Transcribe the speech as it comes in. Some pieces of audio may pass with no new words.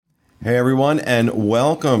Hey everyone, and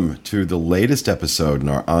welcome to the latest episode in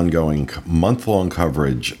our ongoing month-long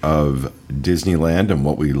coverage of Disneyland and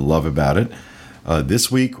what we love about it. This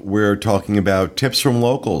week we're talking about tips from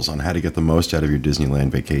locals on how to get the most out of your Disneyland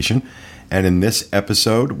vacation. And in this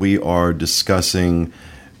episode we are discussing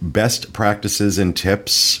best practices and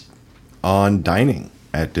tips on dining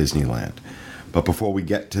at Disneyland. But before we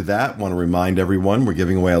get to that, I want to remind everyone we're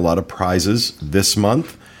giving away a lot of prizes this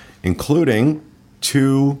month, including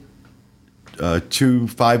two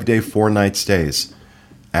 5-day, 4-night stays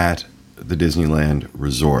at the Disneyland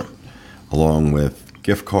Resort, along with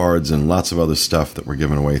gift cards and lots of other stuff that we're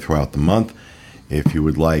giving away throughout the month. If you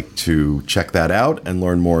would like to check that out and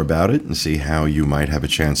learn more about it and see how you might have a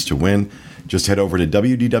chance to win, just head over to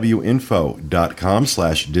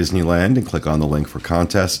www.info.com/Disneyland and click on the link for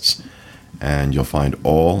contests, and you'll find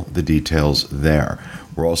all the details there.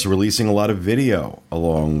 We're also releasing a lot of video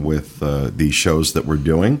along with the shows that we're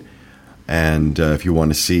doing. And if you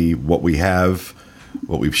want to see what we have,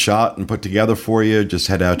 what we've shot and put together for you, just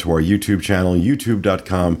head out to our YouTube channel,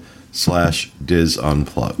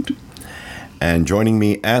 youtube.com/DisUnplugged. And joining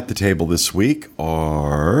me at the table this week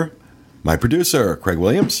are my producer, Craig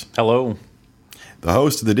Williams. Hello. The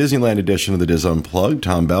host of the Disneyland edition of the Dis Unplugged,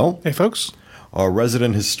 Tom Bell. Hey, folks. Our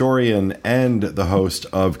resident historian and the host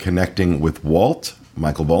of Connecting with Walt,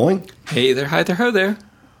 Michael Bowling. Hey there, hi there, ho there.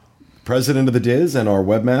 President of the Diz and our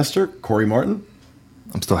webmaster, Corey Martin.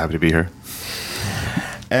 I'm still happy to be here.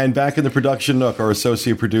 And back in the production nook, our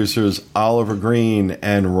associate producers, Oliver Green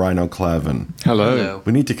and Rhino Clavin. Hello.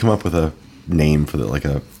 We need to come up with a name for like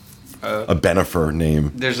a Benifer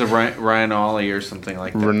name. There's a Ryan Ollie or something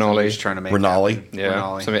like that. Renali. He's trying to make Renali? Yeah.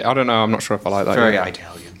 Renali. Something, I don't know. I'm not sure if I like that. Very yet.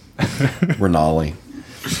 Italian. Renali.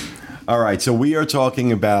 All right, so we are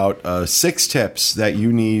talking about 6 tips that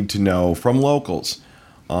you need to know from locals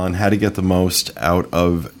on how to get the most out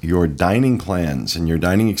of your dining plans and your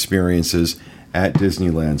dining experiences at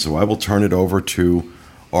Disneyland. So I will turn it over to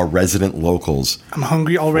our resident locals. I'm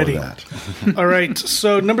hungry already. For that. All right.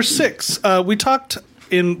 So number 6, we talked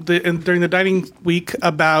during the dining week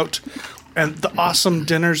about the awesome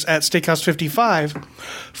dinners at Steakhouse 55.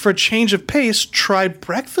 For a change of pace, try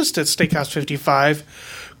breakfast at Steakhouse 55.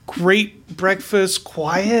 Great breakfast,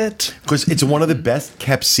 quiet. Because it's one of the best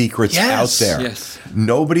kept secrets out there. Yes.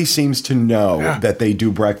 Nobody seems to know that they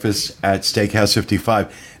do breakfast at Steakhouse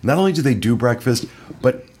 55. Not only do they do breakfast,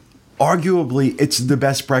 but arguably it's the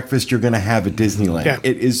best breakfast you're going to have at Disneyland. Yeah.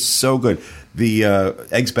 It is so good. The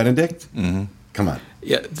Eggs Benedict? Mm-hmm. Come on.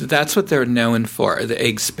 Yeah, that's what they're known for, the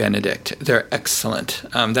Eggs Benedict. They're excellent.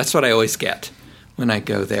 That's what I always get when I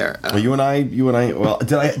go there. Well, you and I. Well,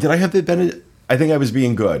 did I have the Benedict? I think I was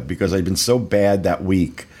being good because I'd been so bad that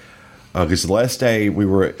week. Because the last day we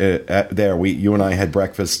were there, you and I had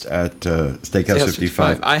breakfast at Steakhouse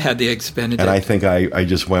 55. I had the Eggs Benedict. And I think I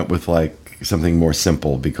just went with like something more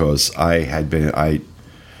simple because I had been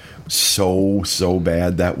so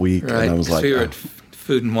bad that week. Right, And I was like, we were at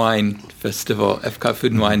Food and Wine Festival, Epcot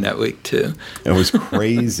Food and Wine that week too. It was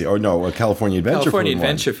crazy. Or no, California Adventure California Food and Wine.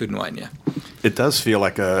 Adventure Food and Wine, yeah. It does feel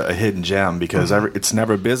like a hidden gem because it's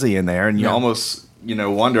never busy in there, and you almost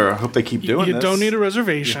wonder. I hope they keep doing You this. don't need a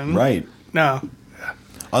reservation. Right. No.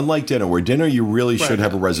 Unlike dinner, where dinner you really should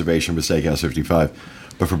have a reservation for Steakhouse 55.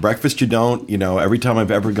 But for breakfast, you don't. Every time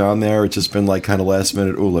I've ever gone there, it's just been like kind of last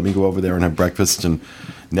minute, let me go over there and have breakfast, and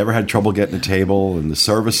never had trouble getting a table, and the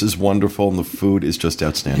service is wonderful, and the food is just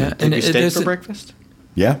outstanding. Yeah, Did you stay for breakfast?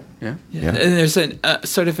 Yeah. Yeah. And there's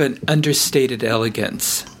sort of an understated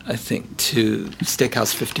elegance, I think, to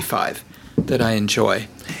Steakhouse 55 that I enjoy.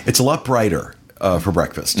 It's a lot brighter for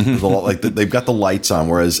breakfast. There's a lot, like they've got the lights on,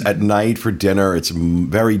 whereas at night for dinner, it's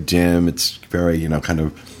very dim. It's very, kind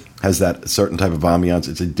of has that certain type of ambiance.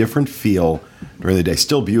 It's a different feel during the day.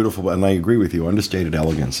 Still beautiful, and I agree with you. Understated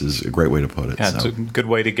elegance is a great way to put it. Yeah, it's a good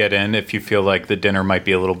way to get in if you feel like the dinner might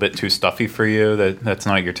be a little bit too stuffy for you. That's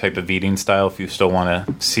not your type of eating style. If you still want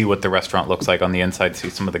to see what the restaurant looks like on the inside,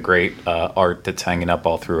 see some of the great art that's hanging up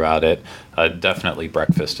all throughout it, definitely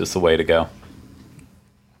breakfast is the way to go.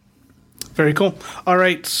 Very cool. All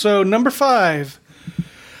right. So number 5,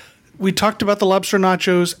 we talked about the lobster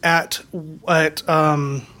nachos at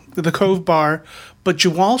the Cove Bar, but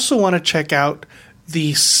you also want to check out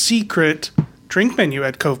the secret drink menu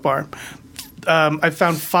at Cove Bar. I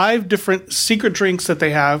found 5 different secret drinks that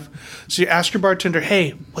they have. So you ask your bartender,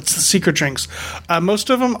 hey, what's the secret drinks? Most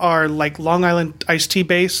of them are like Long Island iced tea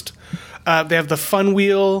based. They have the Fun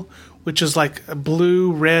Wheel, which is like a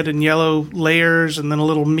blue, red, and yellow layers, and then a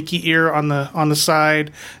little Mickey ear on the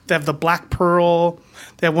side. They have the Black Pearl.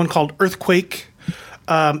 They have one called Earthquake.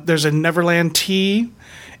 There's a Neverland tea,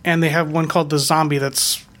 and they have one called the Zombie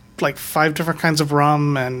that's like 5 different kinds of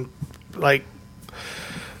rum and like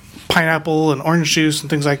pineapple and orange juice and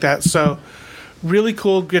things like that. So really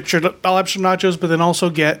cool. Get your lobster nachos, but then also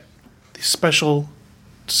get these special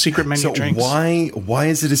secret menu drinks. Why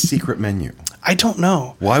is it a secret menu? I don't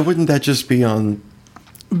know. Why wouldn't that just be on?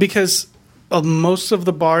 Because most of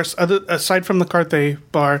the bars, aside from the Carthay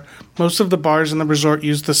bar, most of the bars in the resort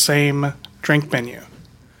use the same drink menu.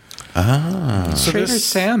 So Trader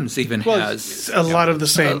Sam's even has a lot of the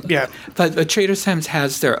same. But Trader Sam's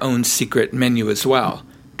has their own secret menu as well.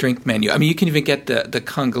 Drink menu. I mean, you can even get the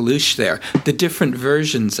congaloosh there, the different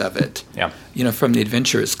versions of it. Yeah, from the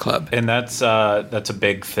Adventurers Club, and that's a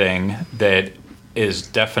big thing that is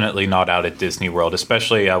definitely not out at Disney World,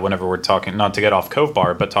 especially whenever we're talking, not to get off Cove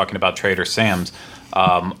Bar, but talking about Trader Sam's.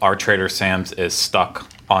 Our Trader Sam's is stuck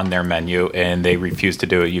on their menu, and they refuse to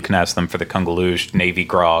do it. You can ask them for the congaloosh, Navy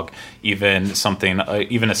grog, even something,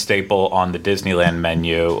 even a staple on the Disneyland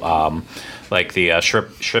menu, like the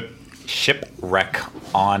shipwreck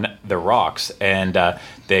on the rocks, and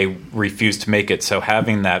they refuse to make it. So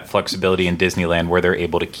having that flexibility in Disneyland where they're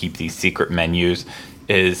able to keep these secret menus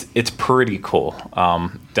it's pretty cool.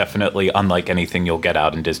 Definitely unlike anything you'll get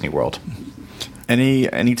out in Disney World.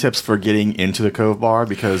 Any tips for getting into the Cove Bar?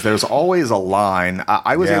 Because there's always a line.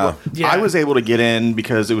 I was able to get in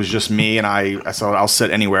because it was just me, and I thought I'll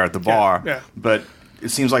sit anywhere at the bar. Yeah. But it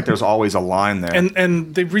seems like there's always a line there.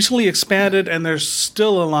 And they've recently expanded, and there's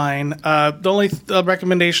still a line. The only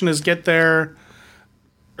recommendation is get there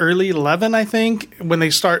early 11, I think, when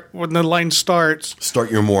the line starts. Start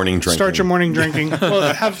your morning drinking.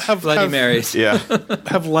 Well, have Bloody Marys. Yeah.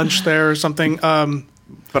 Have lunch there or something.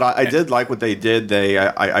 But I did like what they did.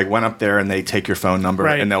 I went up there and they take your phone number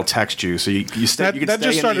and they'll text you. So you can stay in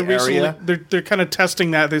the area. They're kind of testing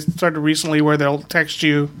that. They started recently where they'll text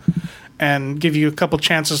you and give you a couple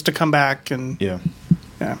chances to come back. And yeah.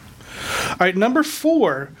 All right, number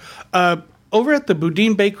 4. Over at the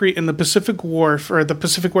Boudin Bakery in the Pacific Wharf, or the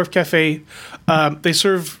Pacific Wharf Cafe, they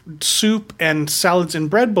serve soup and salads in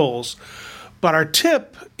bread bowls. But our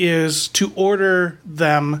tip is to order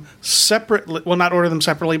them separately. Well, not order them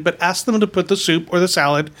separately, but ask them to put the soup or the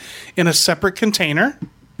salad in a separate container.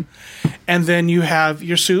 And then you have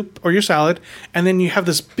your soup or your salad, and then you have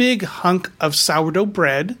this big hunk of sourdough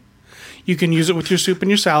bread. You can use it with your soup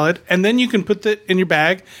and your salad, and then you can put it in your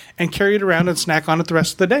bag and carry it around and snack on it the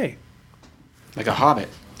rest of the day. Like a hobbit.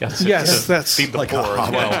 Yes, that's feed the poor as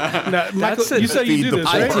well. Now, Michael, you said you do this,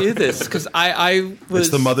 right? I do this because I was. It's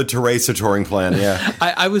the Mother Teresa touring plan. Yeah,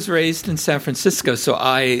 I was raised in San Francisco, so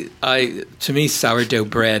to me sourdough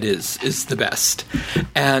bread is the best,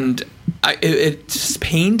 and it just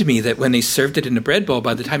pained me that when they served it in a bread bowl,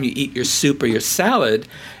 by the time you eat your soup or your salad,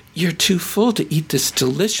 you're too full to eat this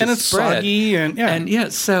delicious bread. And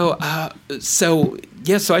it's soggy,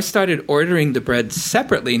 so I started ordering the bread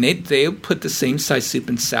separately, and they'll put the same size soup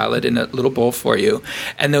and salad in a little bowl for you,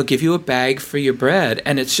 and they'll give you a bag for your bread.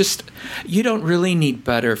 And it's just, you don't really need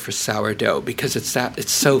butter for sourdough because it's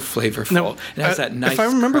so flavorful. No, it has that nice if I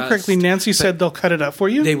remember crust. correctly, Nancy said they'll cut it up for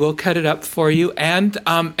you. They will cut it up for you, and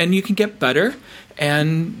you can get butter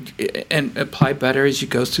and apply butter as you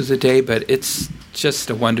go through the day, but it's just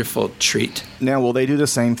a wonderful treat. Now, will they do the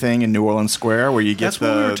same thing in New Orleans Square where you get That's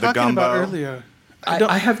what we were talking gumbo? about earlier.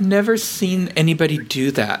 I have never seen anybody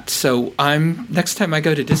do that. So next time I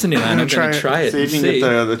go to Disneyland, I'm going to try it. See if you can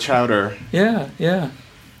get the chowder. Yeah.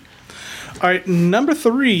 All right, number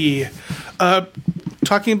 3,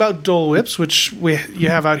 talking about Dole Whips, which you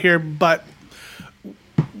have out here, but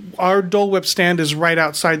our Dole Whip stand is right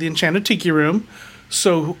outside the Enchanted Tiki Room,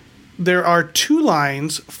 so there are 2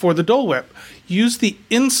 lines for the Dole Whip. Use the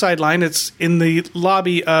inside line; it's in the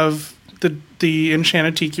lobby of the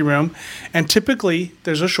Enchanted Tiki Room, and typically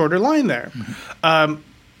there's a shorter line there. Mm-hmm.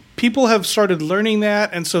 People have started learning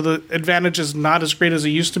that, and so the advantage is not as great as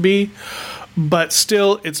it used to be, but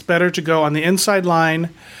still it's better to go on the inside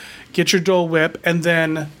line, get your Dole Whip, and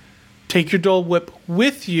then take your Dole Whip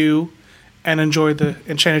with you and enjoy the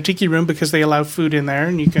Enchanted Tiki Room because they allow food in there,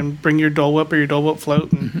 and you can bring your Dole Whip or your Dole Whip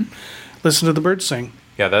float and listen to the birds sing.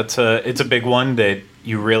 Yeah, it's a big one that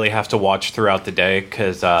you really have to watch throughout the day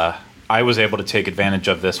because I was able to take advantage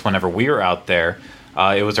of this whenever we were out there.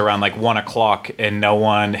 It was around like 1 o'clock, and no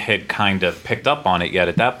one had kind of picked up on it yet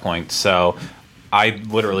at that point. So I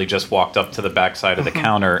literally just walked up to the backside of the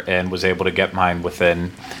counter and was able to get mine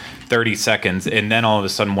within 30 seconds. And then all of a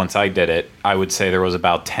sudden, once I did it, I would say there was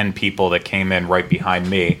about 10 people that came in right behind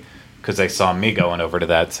me because they saw me going over to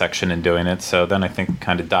that section and doing it. So then I think it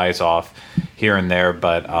kind of dies off here and there,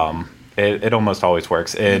 but it almost always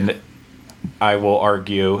works. And I will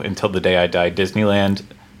argue until the day I die, Disneyland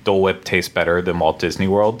Dole Whip tastes better than Walt Disney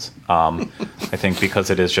World's. I think because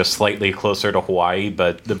it is just slightly closer to Hawaii,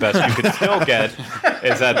 but the best you could still get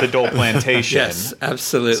is at the Dole Plantation. Yes,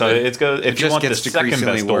 absolutely. So if you want the second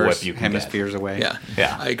best Dole Whip, you can hemispheres away.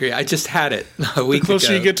 Yeah, I agree. I just had it a week ago. The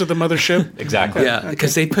closer you get to the mothership. Exactly. Yeah,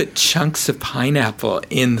 because they put chunks of pineapple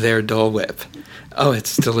in their Dole Whip. Oh,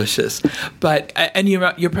 it's delicious. But and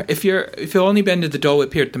if you've only been to the Dole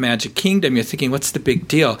Whip here at the Magic Kingdom, you're thinking, what's the big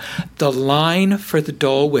deal? The line for the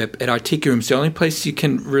Dole Whip at our Tiki Room is the only place you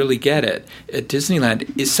can really get it. At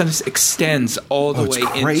Disneyland, it sometimes extends all the way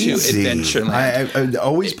into Adventureland. It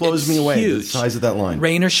always blows me away, the size of that line.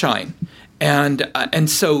 Rain or shine. And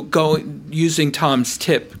so using Tom's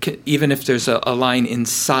tip, even if there's a line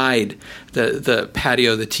inside the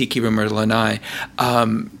patio, the Tiki Room or Lanai,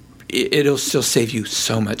 it'll still save you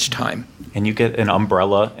so much time. And you get an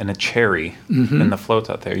umbrella and a cherry in the floats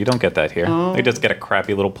out there. You don't get that here. Oh. They just get a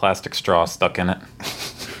crappy little plastic straw stuck in it.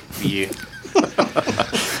 Yeah.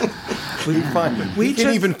 We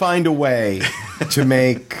can even find a way to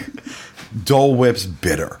make Dole Whips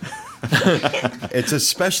bitter. It's a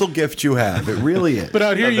special gift you have. It really is. But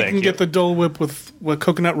out here, you can get the Dole Whip with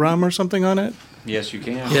coconut rum or something on it. Yes, you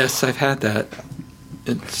can. Yes, I've had that.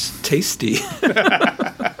 It's tasty.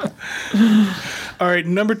 All right,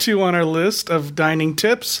 number 2 on our list of dining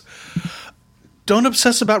tips. Don't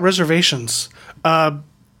obsess about reservations.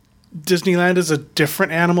 Disneyland is a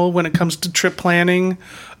different animal when it comes to trip planning.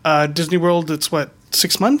 Disney World, it's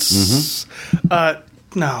 6 months?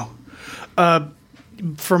 No.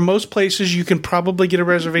 For most places, you can probably get a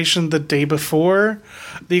reservation the day before.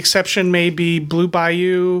 The exception may be Blue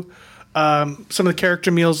Bayou, some of the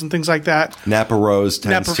character meals and things like that. Napa Rose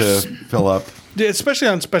tends to fill up. Especially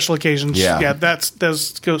on special occasions. Yeah,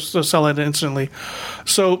 those sell it instantly.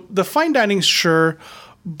 So the fine dining, sure,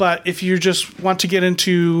 but if you just want to get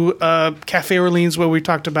into Cafe Orleans, where we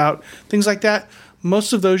talked about things like that,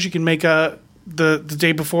 most of those you can make the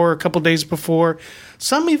day before, a couple days before,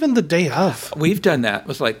 some even the day of. We've done that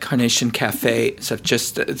with like Carnation Cafe. So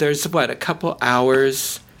there's a couple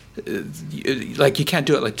hours. Like you can't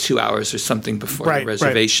do it like 2 hours or something before the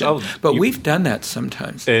reservation. Right. But we've done that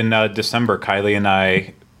sometimes. In December, Kylie and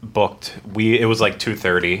I booked. It was like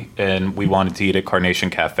 2:30, and we wanted to eat at Carnation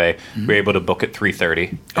Cafe. We were able to book at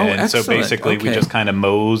 3:30. Oh, and excellent. so basically, we just kind of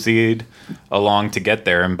moseyed along to get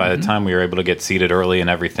there, and by the time we were able to get seated early and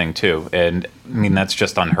everything too. And I mean, that's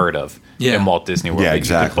just unheard of in Walt Disney World. Yeah,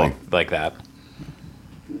 exactly. Like that.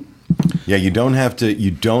 Yeah, you don't have to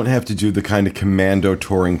do the kind of commando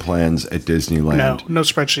touring plans at Disneyland. No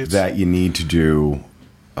spreadsheets. That you need to do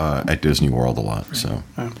at Disney World a lot. So,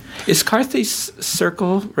 is Carthy's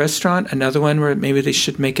Circle restaurant another one where maybe they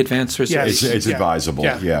should make advance reservations? it's advisable.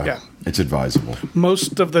 Yeah, it's advisable.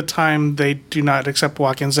 Most of the time, they do not accept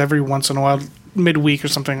walk-ins. Every once in a while, midweek or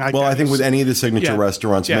something like that. Well, I think with any of the signature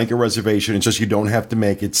restaurants, Yeah. make a reservation. It's just you don't have to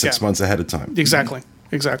make it 6 months ahead of time. Exactly.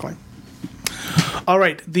 All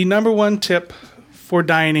right, the number 1 tip for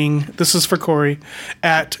dining. This is for Corey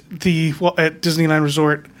at Disneyland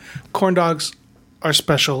Resort. Corn dogs are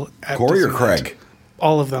special at Corey or Disneyland. Craig?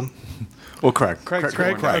 All of them. Well, Craig. Craig.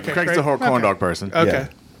 Craig's the whole corn dog person. Okay. Yeah.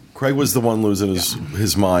 Craig was the one losing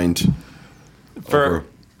his mind. For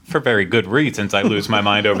very good reasons, I lose my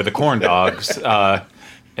mind over the corn dogs.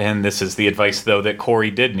 And this is the advice, though, that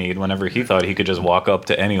Corey did need whenever he thought he could just walk up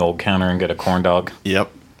to any old counter and get a corn dog.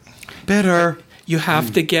 Yep. Bitter. You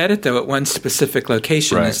have to get it, though, at one specific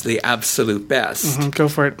location Right. is the absolute best. Go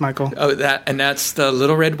for it, Michael. Oh, that's the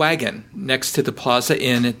Little Red Wagon next to the Plaza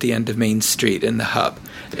Inn at the end of Main Street in the hub.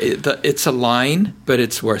 It's a line, but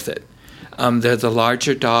it's worth it. They're the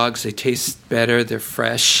larger dogs. They taste better. They're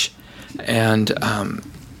fresh, and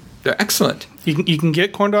they're excellent. You can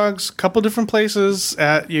get corn dogs a couple different places.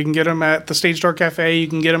 You can get them at the Stage Door Cafe. You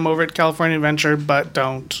can get them over at California Adventure, but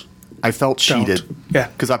don't. I felt cheated. Yeah.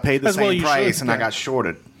 Because I paid the As well same you price should, and I yeah. got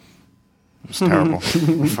shorted. It was terrible.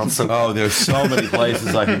 I felt so Oh, there's so many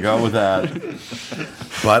places I could go with that.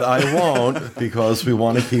 But I won't because we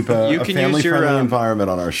want to keep You a can use family-friendly your, environment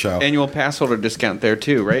on our show. Annual pass holder discount there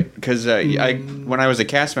too, right? Because when I was a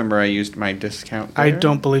cast member, I used my discount there. I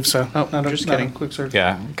don't believe so. Oh, just kidding. Quick search.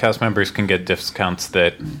 Yeah, cast members can get discounts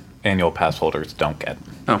that annual pass holders don't get.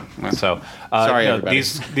 Oh, well. So Sorry, everybody.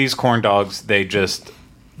 These corn dogs, they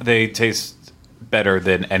taste better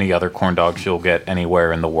than any other corn dogs you'll get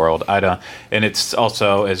anywhere in the world. And it's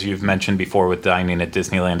also, as you've mentioned before with dining at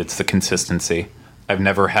Disneyland, it's the consistency. I've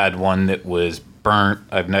never had one that was burnt.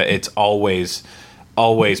 It's always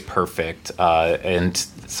perfect. And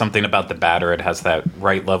something about the batter, it has that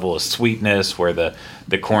right level of sweetness where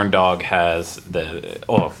the corn dog has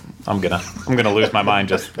I'm gonna lose my mind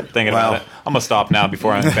just thinking about it. I'm gonna stop now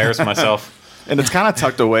before I embarrass myself. And it's kind of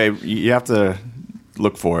tucked away. You have to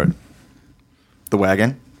look for it. The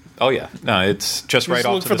wagon? Oh yeah, no, it's just right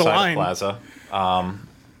off to the side line. of Plaza.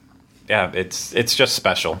 Yeah, it's just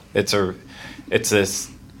special. It's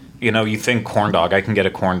this. You think corn dog. I can get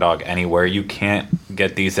a corn dog anywhere. You can't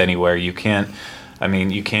get these anywhere. You can't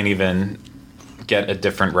even get a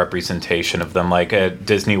different representation of them. Like at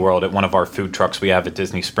Disney World, at one of our food trucks we have at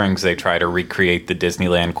Disney Springs, they try to recreate the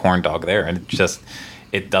Disneyland corn dog there, and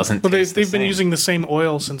it doesn't. Well, they've been using the same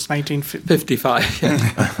oil since 1955.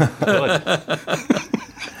 Yeah.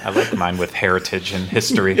 I like mine with heritage and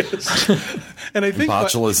history. Yes. And I think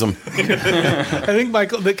botulism. I think,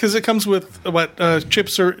 Michael, because it comes with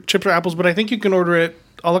chips or apples, but I think you can order it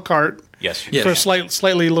a la carte. Yes, for a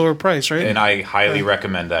slightly lower price, right? And I highly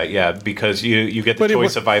recommend that. Yeah, because you get the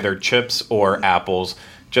choice of either chips or apples.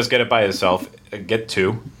 Just get it by itself. Get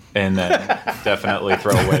 2, and then definitely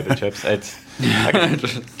throw away the chips.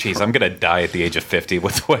 I'm gonna die at the age of 50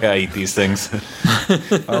 with the way I eat these things.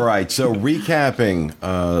 All right, so recapping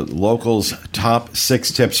locals' top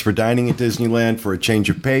 6 tips for dining at Disneyland for a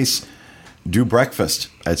change of pace. Do breakfast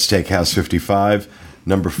at Steakhouse 55.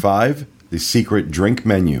 Number 5, the secret drink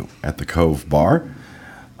menu at the Cove Bar.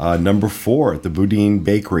 Number 4, the Boudin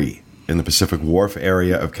Bakery in the Pacific Wharf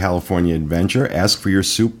area of California Adventure. Ask for your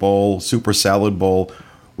soup bowl, super salad bowl,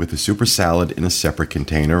 with the super salad in a separate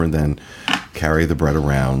container, and then carry the bread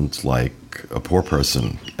around like a poor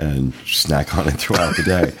person and snack on it throughout the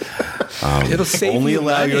day. It'll save only you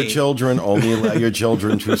allow money. Only allow your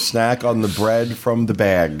children to snack on the bread from the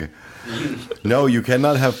bag. No, you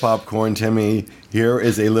cannot have popcorn, Timmy. Here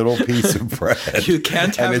is a little piece of bread. You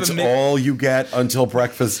can't have and it's all you get until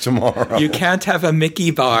breakfast tomorrow. You can't have a Mickey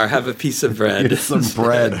bar. Have a piece of bread. Get some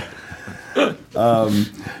bread.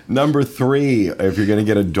 Number 3, if you're going to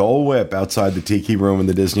get a Dole Whip outside the Tiki Room in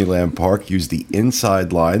the Disneyland Park, use the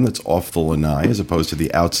inside line that's off the lanai as opposed to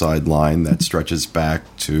the outside line that stretches back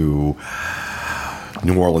to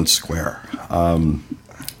New Orleans Square.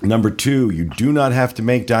 Number 2, you do not have to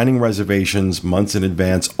make dining reservations months in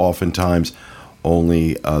advance. Oftentimes,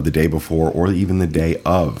 only the day before or even the day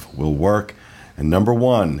of will work. And number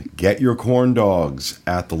 1, get your corn dogs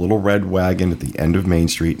at the Little Red Wagon at the end of Main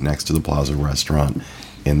Street next to the Plaza Restaurant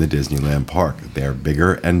in the Disneyland Park. They're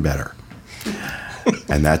bigger and better.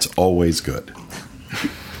 And that's always good.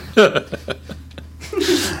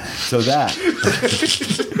 So that.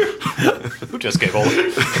 Who just giggled?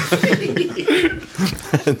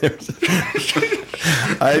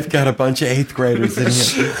 I've got a bunch of 8th graders in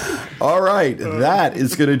here. All right, that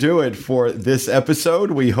is going to do it for this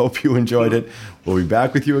episode. We hope you enjoyed it. We'll be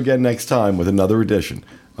back with you again next time with another edition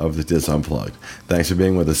of the Dis Unplugged. Thanks for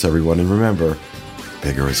being with us, everyone, and remember,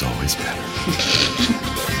 bigger is always better.